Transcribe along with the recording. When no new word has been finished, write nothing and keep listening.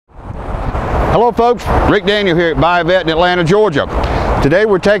Hello folks, Rick Daniel here at Buy a Vet in Atlanta, Georgia. Today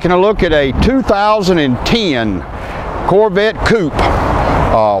we're taking a look at a 2010 Corvette Coupe,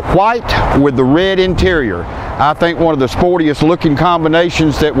 white with the red interior. I think one of the sportiest looking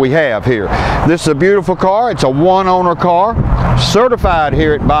combinations that we have here. This is a beautiful car. It's a one-owner car, certified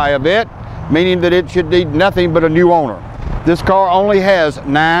here at Buy a Vet, meaning that it should need nothing but a new owner. This car only has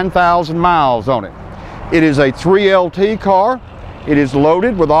 9,000 miles on it. It is a 3LT car. It is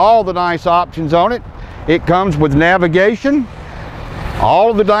loaded with all the nice options on it. It comes with navigation, all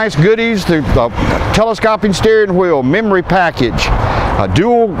of the nice goodies, the telescoping steering wheel, memory package, a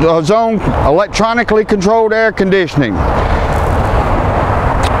dual zone electronically controlled air conditioning.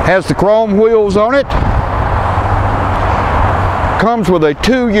 Has the chrome wheels on it. Comes with a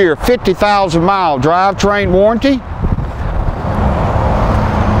 2-year, 50,000 mile drivetrain warranty.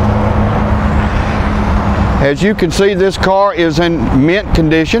 As you can see, this car is in mint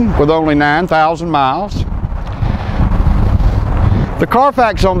condition with only 9,000 miles. The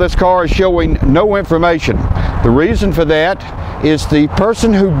Carfax on this car is showing no information. The reason for that is the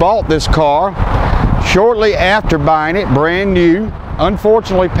person who bought this car shortly after buying it, brand new,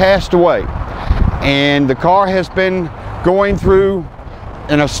 unfortunately passed away. And the car has been going through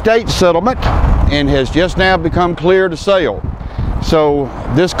an estate settlement and has just now become clear to sale. So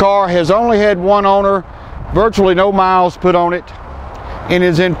this car has only had one owner, virtually no miles put on it, and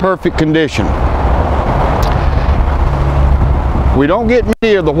is in perfect condition. We don't get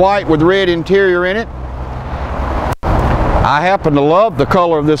many of the white with red interior in it. I happen to love the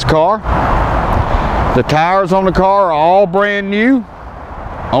color of this car. The tires on the car are all brand new,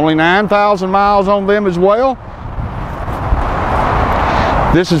 only 9,000 miles on them as well.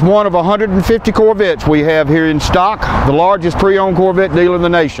 This is one of 150 Corvettes we have here in stock, the largest pre-owned Corvette dealer in the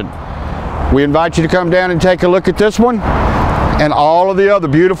nation. We invite you to come down and take a look at this one and all of the other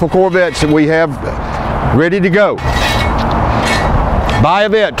beautiful Corvettes that we have ready to go. Buy a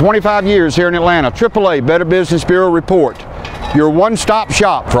Vet, 25 years here in Atlanta. AAA Better Business Bureau report. Your one-stop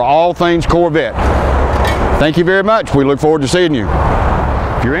shop for all things Corvette. Thank you very much. We look forward to seeing you.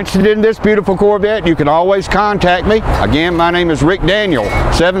 If you're interested in this beautiful Corvette, you can always contact me. Again, my name is Rick Daniel,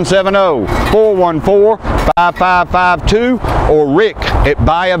 770-414-5552 or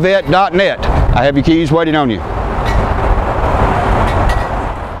rick@buyavet.net. I have your keys waiting on you.